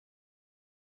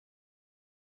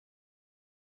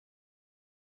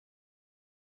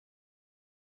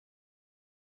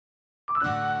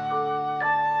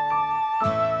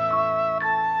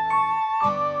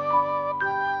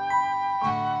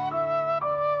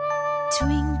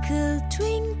Twinkle,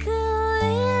 twinkle,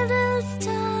 little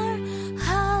star,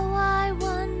 how I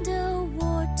wonder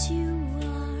what you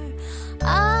are.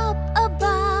 Up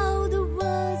above the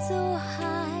world so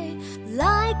high,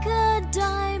 like a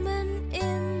diamond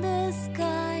in the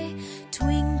sky.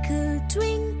 Twinkle,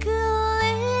 twinkle,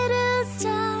 little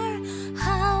star,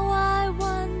 how I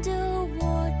wonder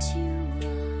what you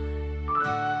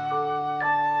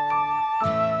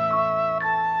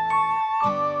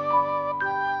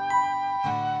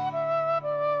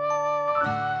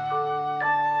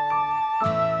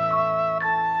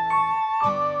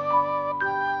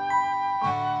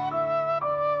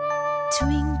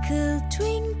Twinkle,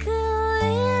 twinkle,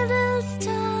 little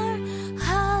star,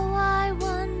 how I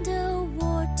wonder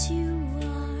what you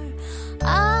are.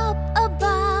 Up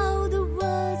above the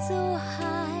world so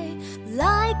high,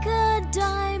 like a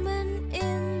diamond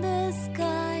in the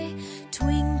sky.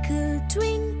 Twinkle,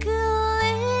 twinkle,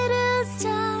 little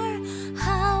star,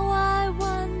 how I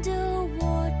wonder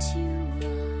what you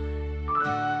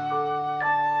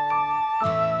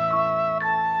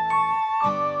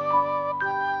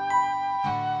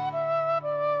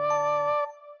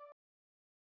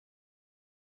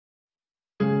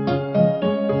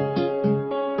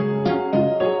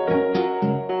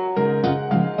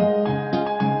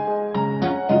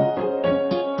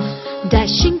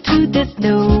Dashing through the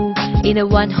snow in a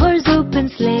one-horse open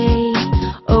sleigh.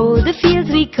 O'er the fields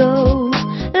we go,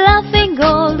 laughing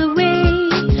all the way.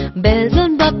 Bells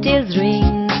on bobtails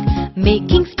ring,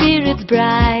 making spirits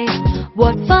bright.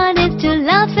 What fun is to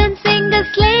laugh and sing the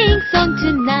sleighing song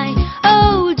tonight.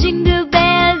 Oh, jingle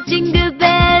bells,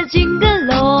 jingle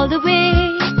all the way.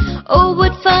 Oh,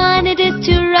 what fun it is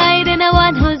to ride in a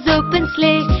one-horse open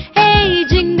sleigh. Hey,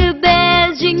 jingle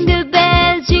bells,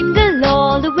 jingle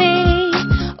all the way.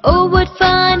 Oh, what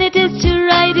fun it is to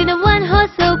ride in a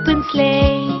one-horse open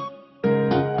sleigh.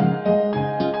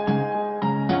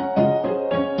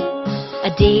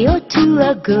 A day or two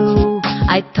ago,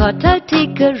 I thought I'd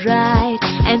take a ride,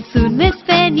 and soon Miss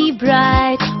Fanny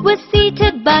Bright was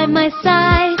seated by my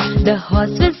side. The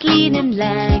horse was lean and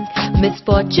lank,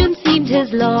 misfortune seemed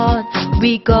his lot.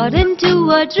 We got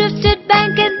into a drifted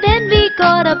bank, and then we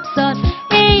got upset.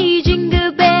 Hey,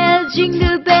 jingle bells,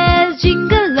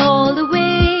 jingle all the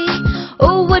way.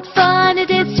 Oh, what fun it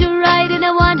is to ride in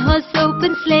a one-horse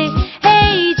open sleigh.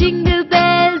 Hey, jingle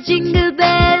bells,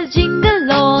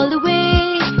 jingle all the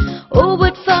way. Oh,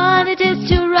 what fun it is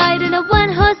to ride in a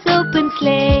one-horse open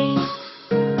sleigh.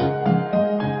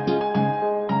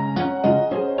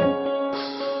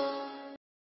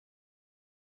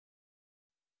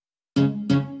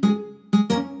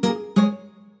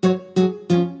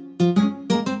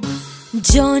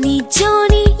 Johnny,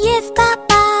 Johnny, yes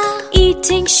papa.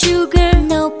 Eating sugar,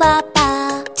 no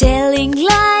papa. Telling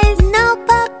lies, no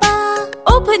papa.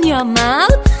 Open your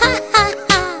mouth, ha ha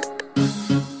ha.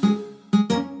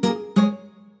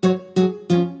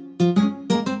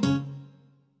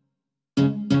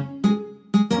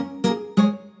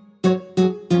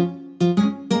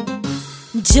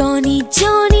 Johnny,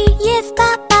 Johnny, yes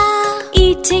papa.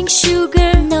 Eating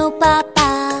sugar, no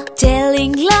papa.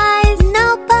 Telling lies,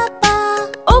 no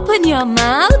papa. Open your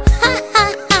mouth, ha ha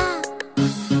ha.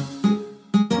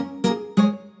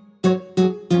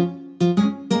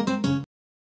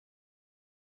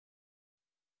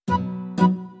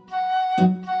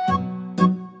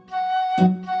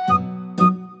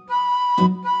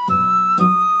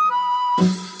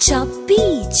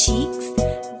 Chubby cheeks,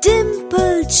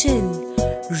 dimple chin,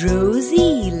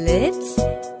 rosy lips,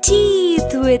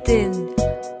 teeth within,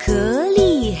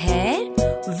 curly hair,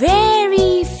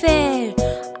 very fair.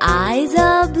 Eyes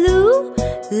are blue,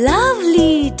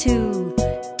 lovely too.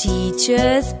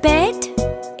 Teacher's pet,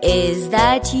 is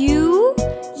that you?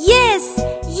 Yes,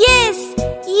 yes,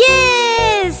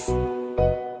 yes.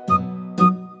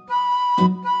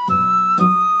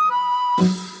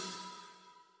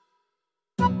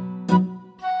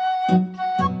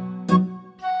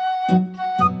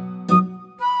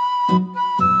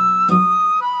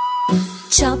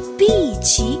 Chubby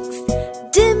cheeks,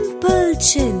 dimple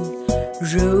chin,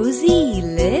 rosy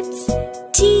lips,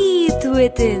 teeth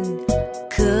within,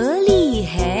 curly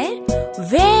hair,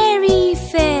 very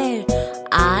fair.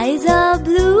 Eyes are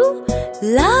blue,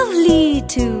 lovely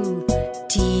too.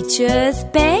 Teacher's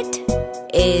pet,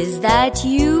 is that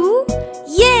you?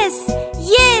 Yes,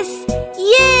 yes,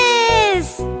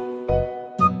 yes.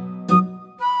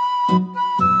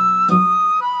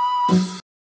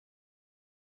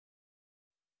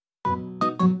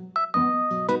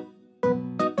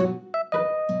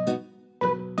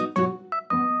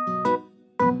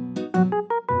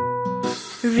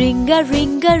 Ringa,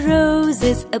 ringa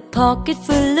roses, a pocket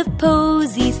full of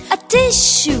posies. A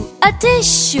tissue,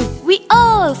 we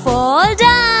all fall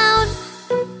down.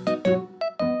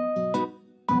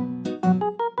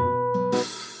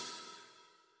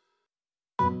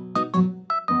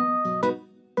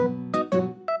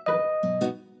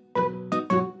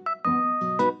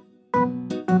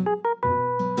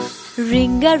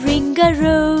 Ringa, ringa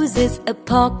roses, a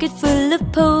pocket full of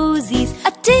posies.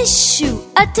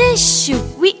 A tissue,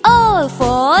 we all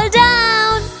fall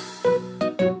down.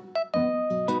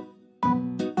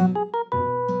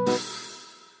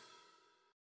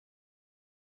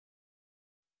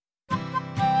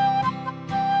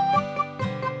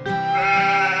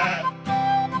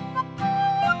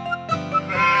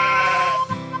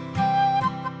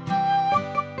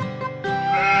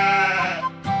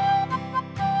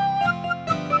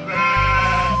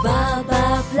 Baa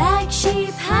Baa Black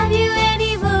Sheep, have you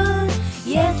any wool?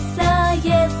 Yes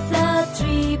sir,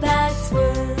 3 bags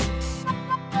full.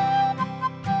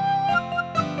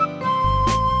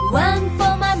 One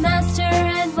for my master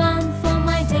and one for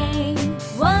my dame.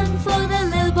 One for the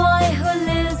little boy who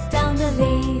lives down the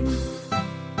lane.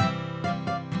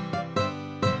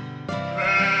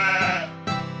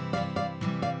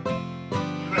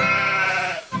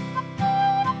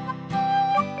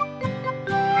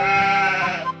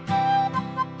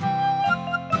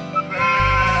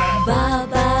 Baa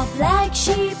Baa Black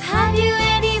Sheep, have you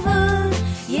any wool?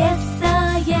 Yes sir,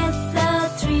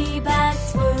 3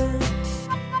 bags full.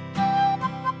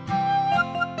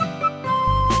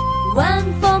 One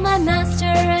for my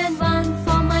master and one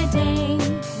for my dame.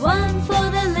 One for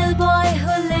the little boy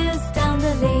who lives down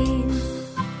the lane.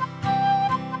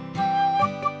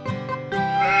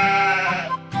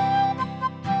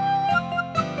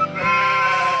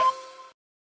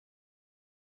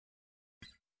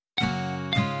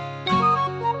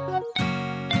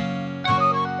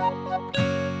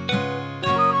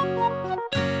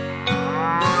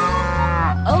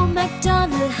 Oh,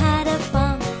 Macdonald had a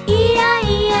farm,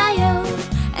 E-I-E-I-O.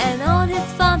 And on his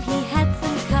farm he had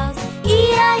some cows,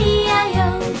 E-I-E-I-O.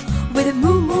 With a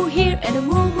moo-moo here and a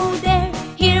moo-moo there.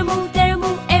 Here a moo, there a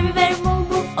moo, everywhere a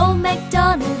moo-moo. Oh,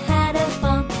 Macdonald had a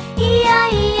farm,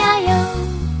 E-I-E-I-O.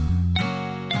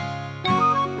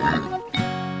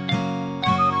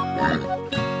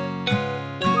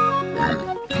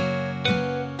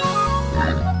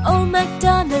 Oh,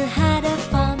 Macdonald had a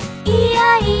farm,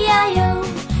 E-I-E-I-O.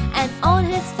 And on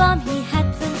his farm he had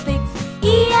some pigs,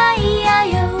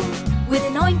 E-I-E-I-O. With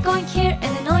an oink oink here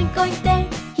and an oink oink there.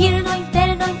 Here an oink, there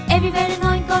an oink, everywhere an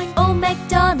oink oink. Oh,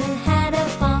 Macdonald had a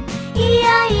farm,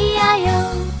 E-I-E-I-O.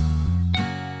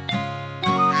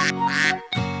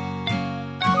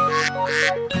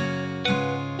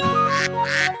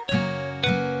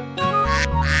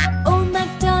 Oh,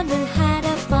 Macdonald had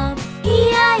a farm,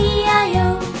 E-I-E-I-O.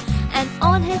 And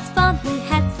on his farm he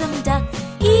had some ducks,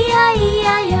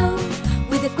 E-I-E-I-O.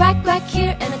 With a quack quack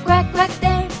here and a quack quack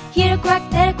there. Here a quack,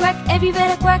 there a quack,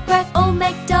 everywhere a quack quack. Oh,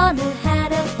 Macdonald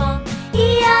had a farm,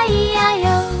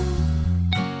 E-I-E-I-O.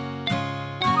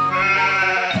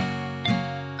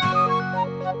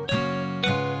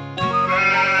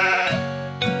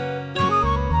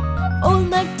 Old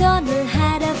Macdonald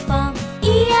had a farm,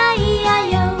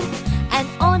 E-I-E-I-O. And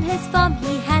on his farm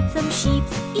he had some sheep,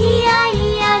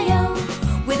 E-I-E-I-O.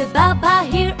 With a baa baa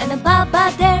here and a baa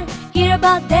baa there. Here a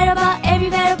baa, there a baa,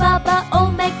 everywhere a baa baa.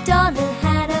 Old Macdonald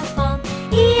had a farm,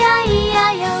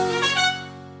 E-I-E-I-O.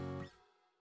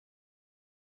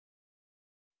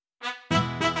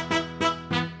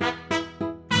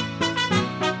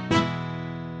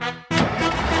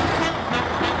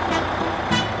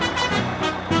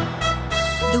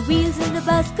 The wheels in the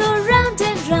bus go round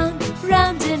and round,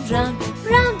 round and round,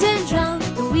 round and round.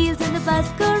 The wheels in the bus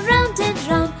go round and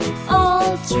round,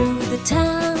 all through the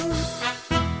town.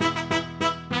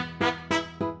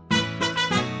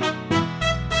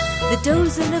 The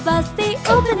doors on the bus, they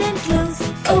open and close,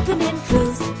 open and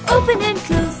close, open and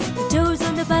close. The doors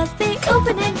on the bus, they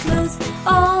open and close,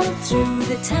 all through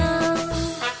the town.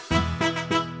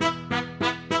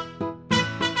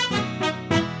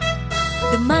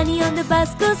 The money on the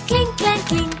bus goes clink, clank,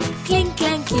 clink, clink,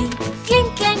 clank, clink,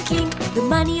 clink, clank, clink. The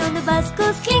money on the bus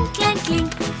goes clink, clank,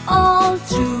 clink, all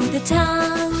through the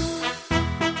town.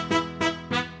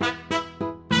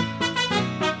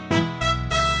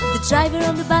 The driver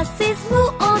on the bus says,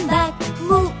 move on back,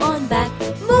 move on back,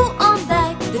 move on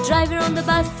back. The driver on the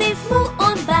bus says, move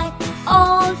on back,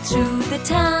 all through the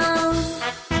town.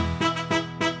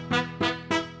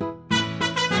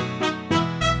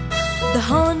 The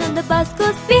horn on the bus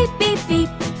goes beep, beep, beep,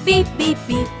 beep, beep,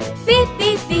 beep, beep,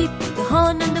 beep, beep. The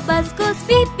horn on the bus goes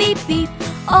beep, beep, beep,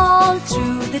 all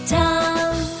through the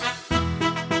town.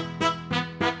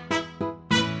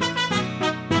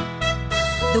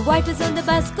 The wipers on the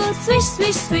bus go swish,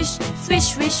 swish, swish, swish,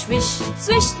 swish, swish,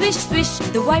 swish, swish, swish.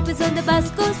 The wipers on the bus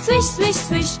go swish, swish,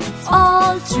 swish,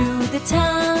 all through the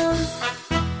town.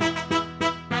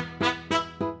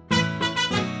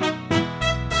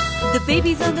 The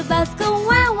babies on the bus go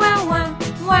wow, wow, wow,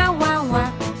 wow, wow,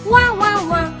 wow, wow, wow,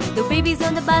 wow. The babies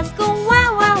on the bus go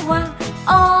wow, wow, wow,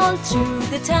 all through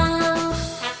the town.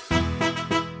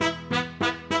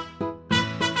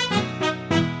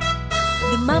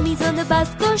 The mummies on the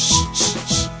bus go shh, shh,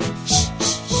 shh, shh,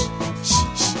 shh, shh,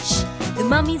 shh, shh. The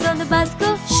mummies on the bus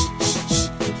go shh, shh, shh,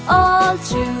 all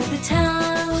through the town.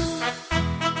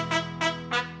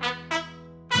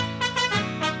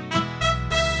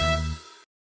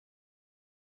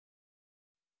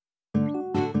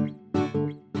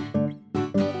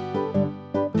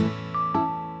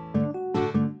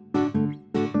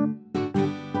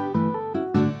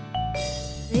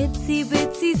 Itsy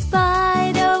bitsy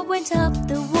spider went up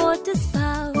the water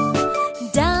spout.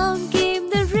 Down came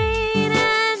the rain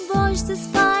and washed the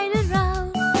spider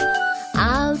out.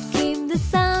 Out came the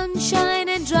sunshine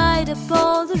and dried up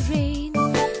all the rain.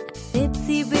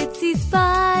 Itsy bitsy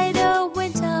spider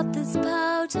went up the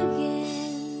spout again.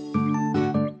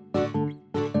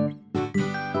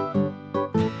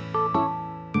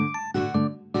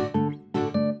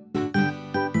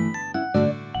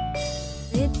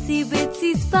 Itsy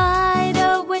bitsy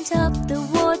spider went up the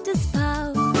water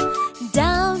spout.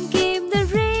 Down came the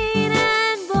rain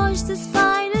and washed the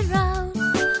spider out.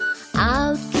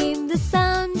 Out came the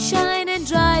sunshine and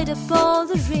dried up all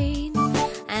the rain.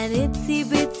 And itsy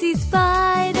bitsy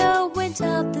spider went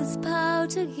up the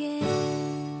spout again.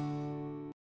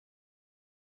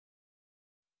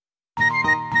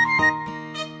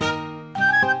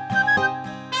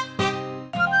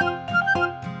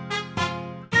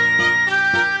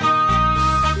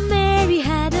 Mary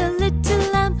had a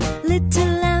little lamb,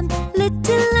 little lamb,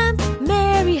 little lamb.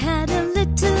 Mary had a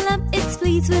little lamb, its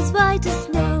fleece was white as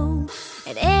snow.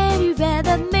 And everywhere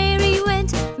that Mary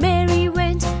went, Mary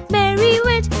went, Mary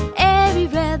went.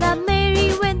 Everywhere that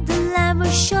Mary went, the lamb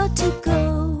was sure to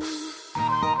go.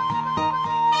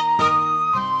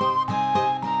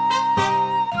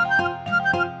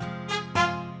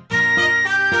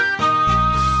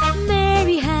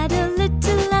 Mary had a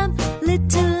little lamb,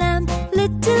 little lamb,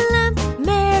 little lamb.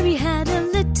 Mary had a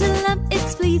little lamb,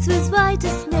 its fleece was white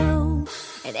as snow.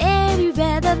 And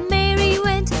everywhere that Mary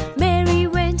went, Mary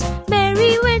went,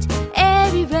 Mary went.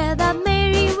 Everywhere that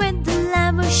Mary went, the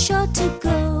lamb was sure to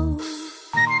go.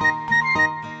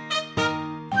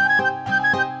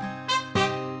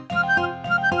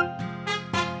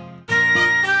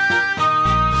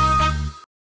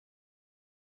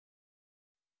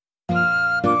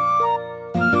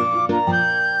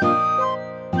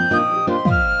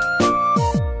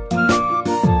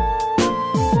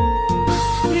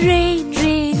 Rain,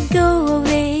 rain, go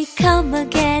away, come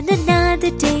again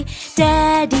another day.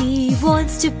 Daddy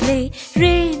wants to play.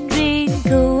 Rain, rain,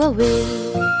 go away.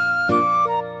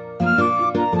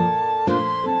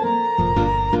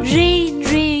 Rain,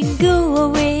 rain, go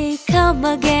away, come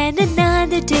again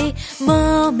another day.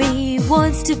 Mommy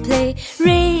wants to play.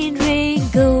 Rain, rain,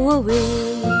 go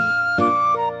away.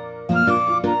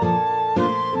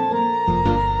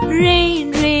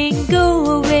 Rain, rain, go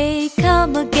away,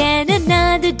 come again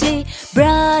another day.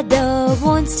 Brother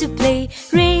wants to play.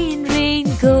 Rain, rain,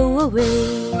 go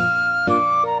away.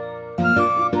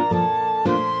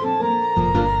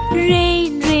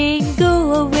 Rain, rain,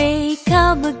 go away,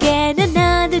 come again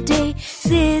another day.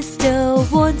 Sister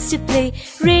wants to play.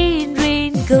 Rain,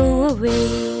 rain, go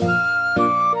away.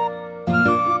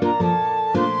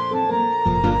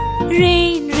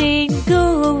 Rain, rain,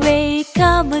 go away,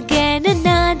 come again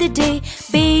another day.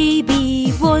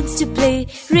 Baby wants to play.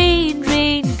 Rain,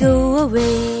 rain, go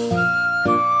away.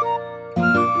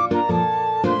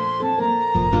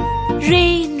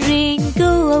 Rain, rain,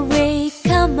 go away,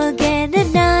 come again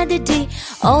another day.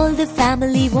 All the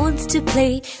family wants to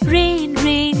play. Rain,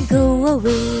 rain, go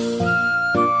away.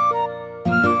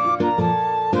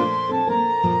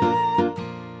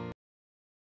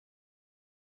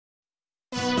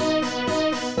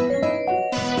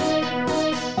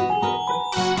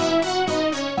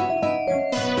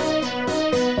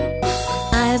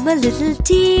 I'm a little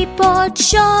teapot,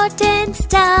 short and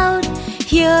stout.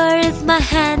 Here is my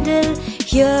handle,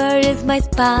 here is my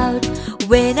spout.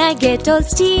 When I get all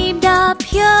steamed up,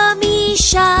 hear me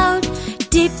shout.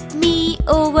 Tip me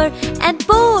over and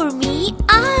pour me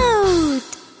out.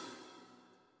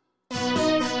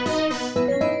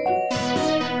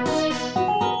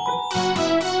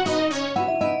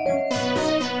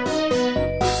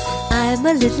 I'm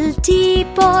a little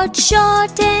teapot,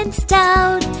 short and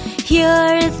stout.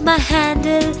 Here is my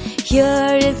handle,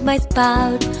 here is my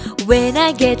spout. When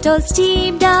I get all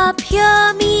steamed up,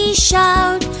 hear me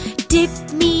shout. Tip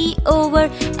me over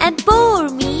and pour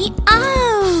me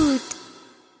out.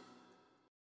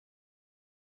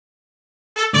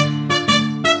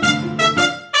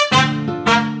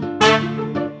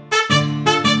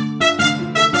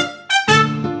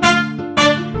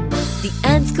 The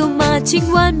ants go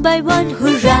marching one by one,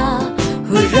 hurrah,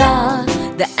 hurrah.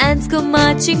 The ants go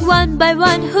marching one by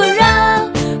one, hurrah,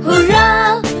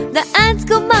 hurrah. The ants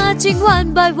go marching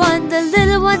one by one. The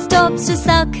little one stops to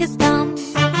suck his thumb.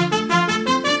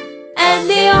 And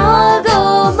they all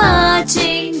go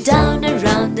marching down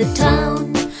around the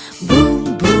town.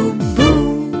 Boom, boom,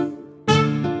 boom.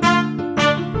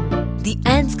 The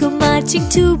ants go marching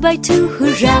two by two,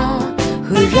 hurrah,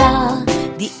 hurrah.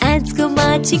 The ants go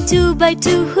marching two by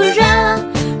two, hurrah,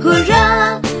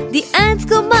 hurrah. The ants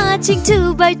go marching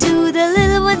two by two. The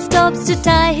little one stops to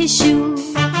tie his shoe.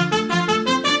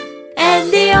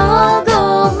 And they all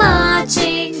go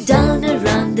marching down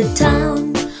around the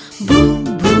town. Boom,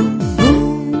 boom,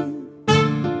 boom.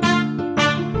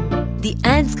 The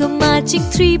ants go marching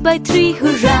three by three,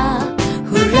 hurrah,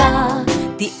 hurrah.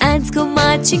 The ants go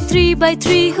marching three by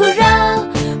three, hurrah,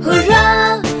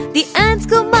 hurrah. The ants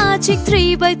go marching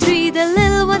three by three. The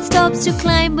little one stops to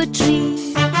climb a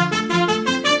tree.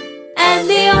 And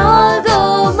they all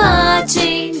go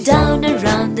marching down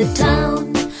around the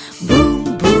town.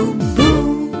 Boom, boom,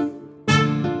 boom.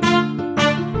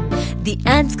 The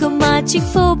ants go marching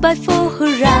four by four,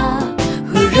 hurrah,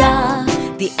 hurrah.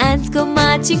 The ants go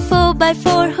marching four by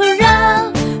four, hurrah,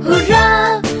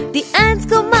 hurrah. The ants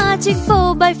go marching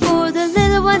four by four. The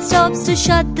little one stops to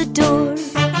shut the door.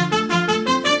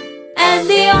 And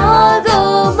they all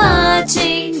go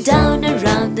marching down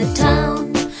around the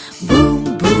town.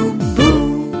 Boom, boom,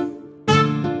 boom.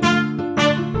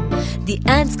 The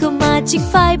ants go marching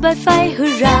five by five,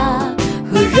 hurrah,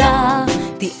 hurrah.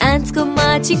 The ants go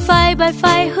marching five by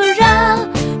five, hurrah,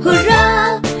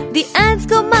 hurrah. The ants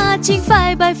go marching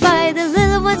five by five. The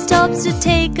little one stops to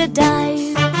take a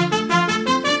dive.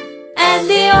 And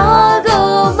they all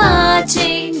go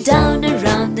marching down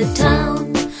around the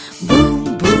town.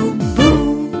 Boom, boom,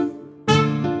 boom.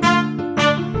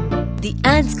 The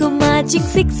ants go marching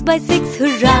six by six,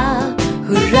 hurrah,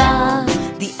 hurrah.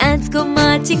 The ants go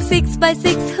marching six by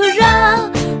six, hurrah,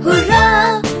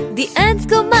 hurrah. The ants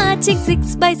go marching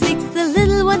six by six. The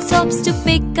little one stops to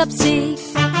pick up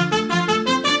sticks.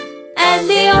 And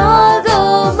they all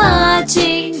go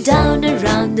marching down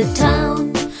around the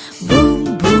town.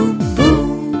 Boom, boom,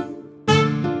 boom.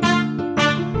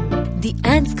 The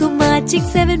ants go marching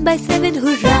seven by seven,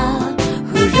 hurrah,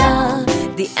 hurrah.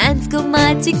 The ants go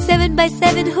marching seven by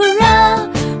seven, hurrah,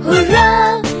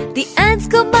 hurrah. The ants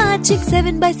go marching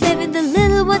seven by seven. The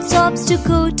little one stops to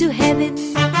go to heaven.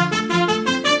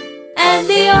 And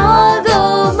they all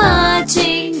go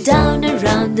marching down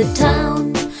around the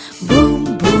town.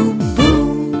 Boom, boom,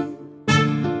 boom.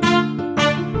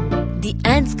 The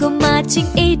ants go marching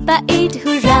eight by eight,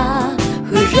 hurrah,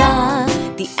 hurrah.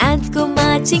 The ants go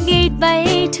marching eight by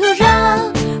eight,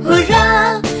 hurrah,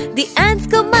 hurrah. The ants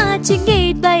go marching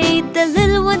eight by eight. The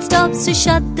little one stops to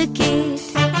shut the gate.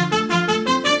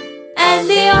 And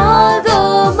they all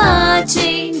go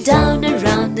marching down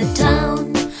around the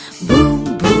town.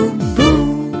 Boom, boom,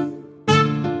 boom.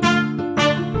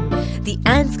 The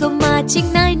ants go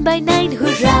marching nine by nine,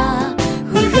 hurrah,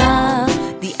 hurrah.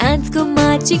 The ants go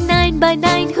marching nine by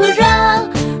nine, hurrah,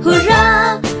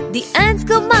 hurrah. The ants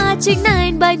go marching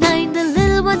nine by nine. The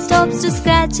little one stops to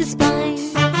scratch his spine.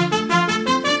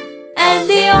 And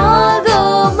they all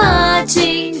go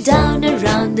marching down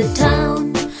around the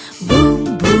town.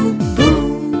 Boom, boom,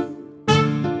 boom.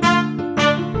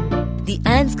 The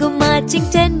ants go marching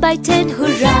 10 by 10,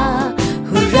 hurrah,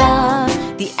 hurrah.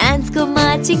 The ants go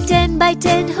marching 10 by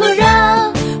 10,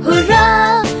 hurrah,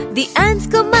 hurrah. The ants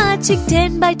go marching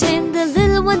 10 by 10. The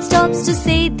little one stops to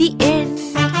say the end.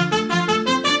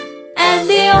 And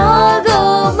they all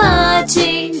go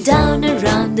marching down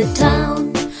around the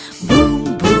town.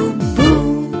 Boom, boom,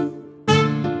 boom.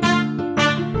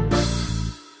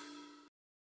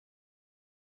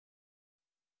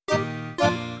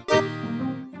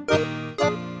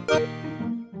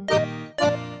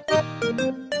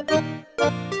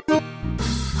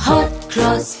 Hot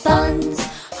cross buns,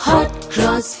 hot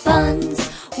cross buns.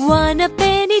 1 a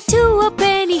penny, 2 a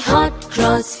penny, hot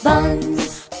cross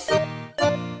buns.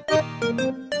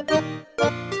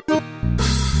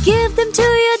 Give them to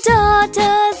your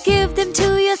daughters, give them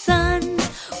to your sons.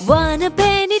 1 a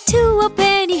penny, 2 a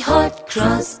penny, hot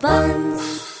cross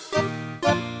buns.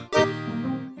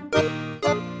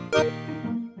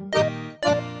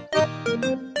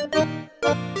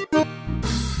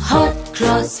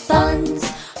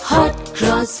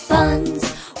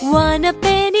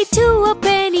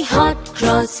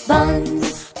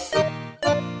 buns.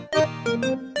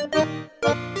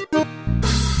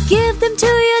 Give them to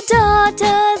your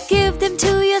daughters, give them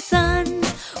to your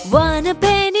sons. 1 a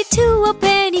penny, 2 a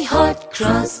penny, hot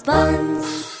cross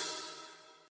buns.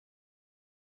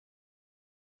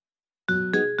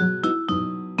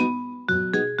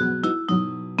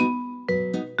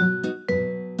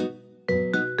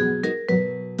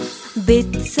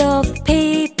 Bits of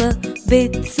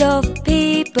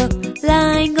paper,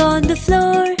 lying on the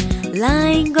floor,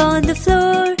 lying on the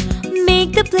floor.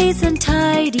 Make the place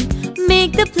untidy,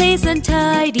 make the place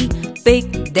untidy.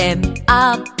 Pick them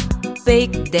up,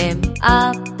 pick them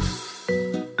up.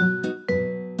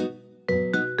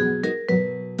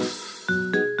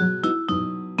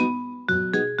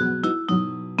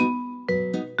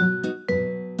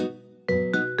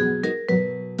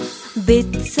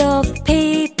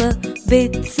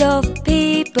 Bits of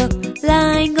paper,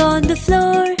 lying on the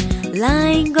floor,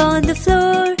 lying on the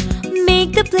floor.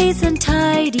 Make the place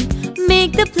untidy,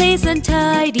 make the place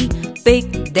untidy.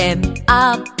 Pick them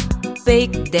up,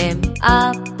 pick them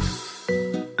up.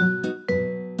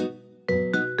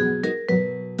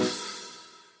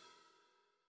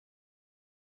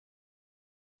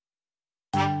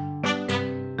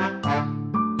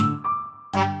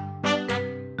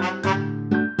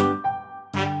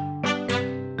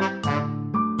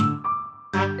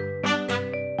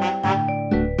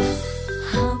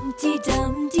 Humpty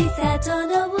Dumpty sat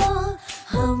on a wall.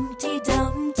 Humpty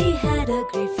Dumpty had a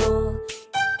great fall.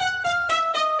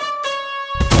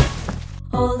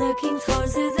 All the king's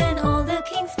horses and all the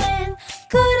king's men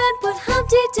couldn't put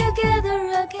Humpty together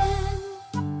again.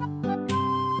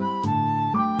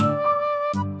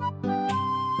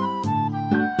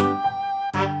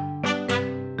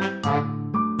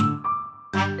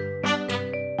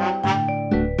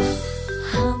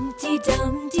 Humpty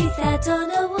Dumpty sat on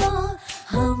a wall.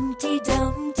 Humpty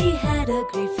Dumpty had a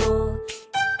great fall.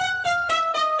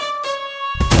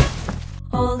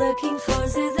 All the king's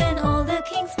horses and all the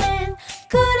king's men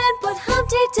couldn't put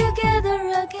Humpty together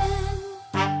again.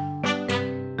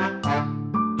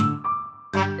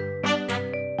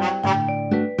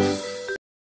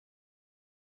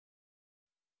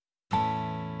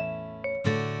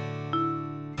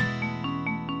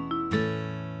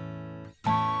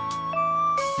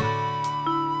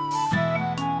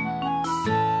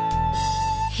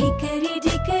 Hickory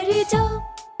dickory dock,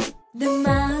 the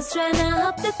mouse ran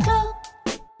up the clock.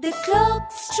 The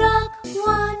clock struck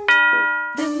 1,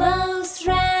 the mouse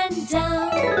ran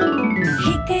down.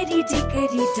 Hickory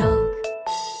dickory dock.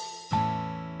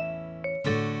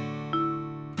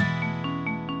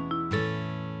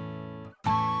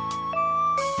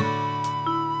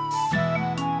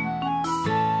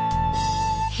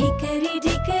 Hickory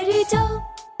dickory dock,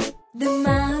 the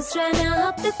mouse ran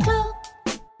up the clock.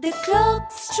 The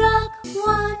clock struck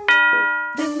 1,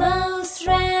 the mouse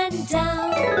ran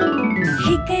down.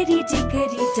 Hickory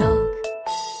dickory dock.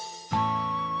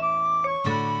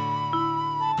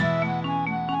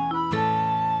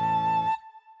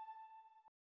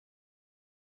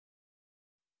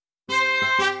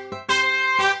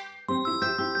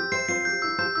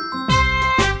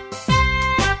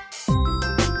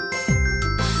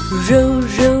 Row,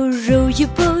 row, row your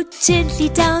boat gently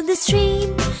down the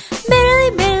stream.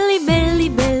 Merrily, merrily, merrily,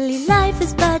 merrily, life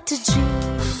is but a dream.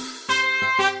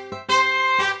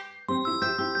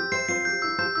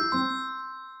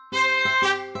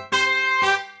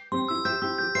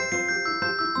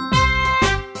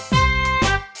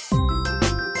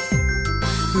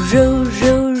 Row,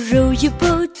 row, row your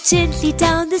boat gently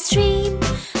down the stream.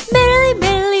 Merrily,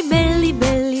 merrily, merrily,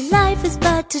 merrily, life is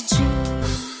but a dream.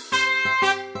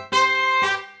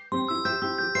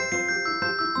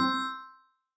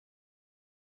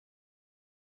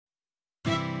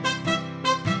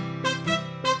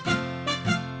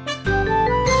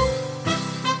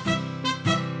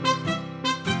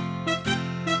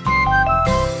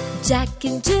 Jack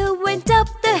and Jill went up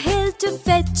the hill to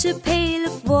fetch a pail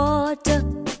of water.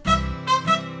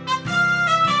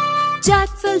 Jack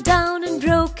fell down and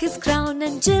broke his crown,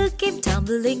 and Jill came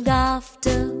tumbling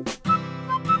after.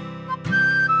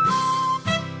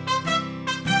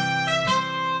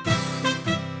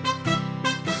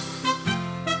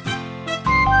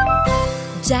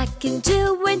 Jack and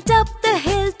Jill went up the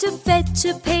hill to fetch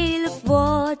a pail of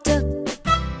water.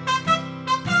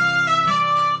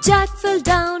 Jack fell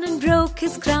down and broke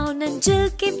his crown, and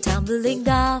Jill came tumbling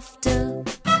after.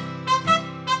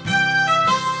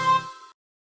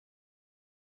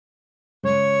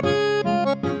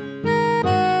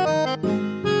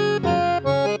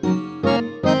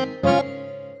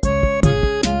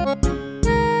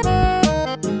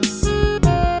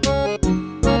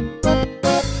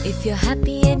 If you're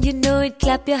happy and you know it,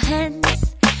 clap your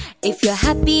hands. If you're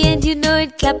happy and you know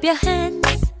it, clap your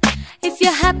hands. If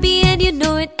you're happy and you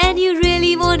know it, and you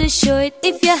really wanna show it.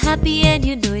 If you're happy and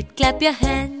you know it, clap your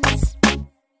hands.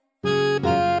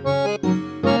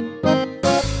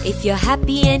 If you're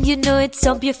happy and you know it,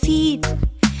 stomp your feet.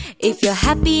 If you're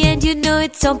happy and you know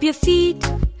it, stomp your feet.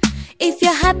 If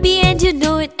you're happy and you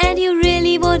know it, and you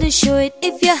really wanna show it.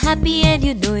 If you're happy and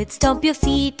you know it, stomp your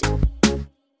feet.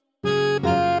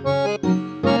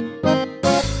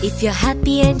 If you're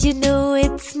happy and you know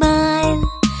it, smile.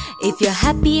 If you're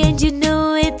happy and you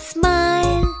know it,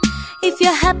 smile. If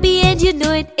you're happy and you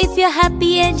know it, if you're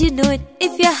happy and you know it,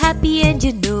 if you're happy and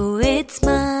you know it,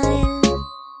 smile.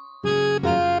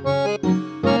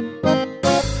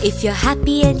 If you're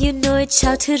happy and you know it,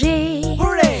 shout hooray!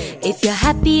 Hooray! If you're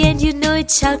happy and you know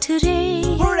it, shout hooray!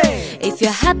 Hooray! If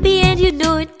you're happy and you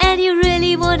know it, and you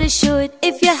really wanna show it.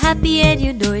 If you're happy and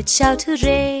you know it, shout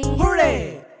hooray!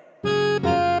 Hooray!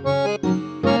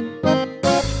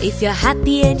 If you're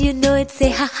happy and you know it, say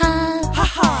ha ha! Ha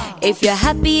ha! If you're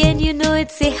happy and you know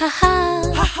it, say ha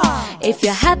ha! Ha ha! If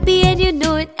you're happy and you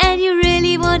know it, and you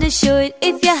really wanna show it.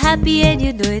 If you're happy and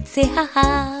you know it, say ha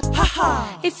ha! Ha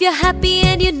ha! If you're happy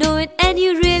and you know it, and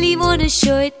you really wanna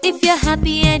show it. If you're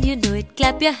happy and you know it,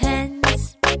 clap your hands.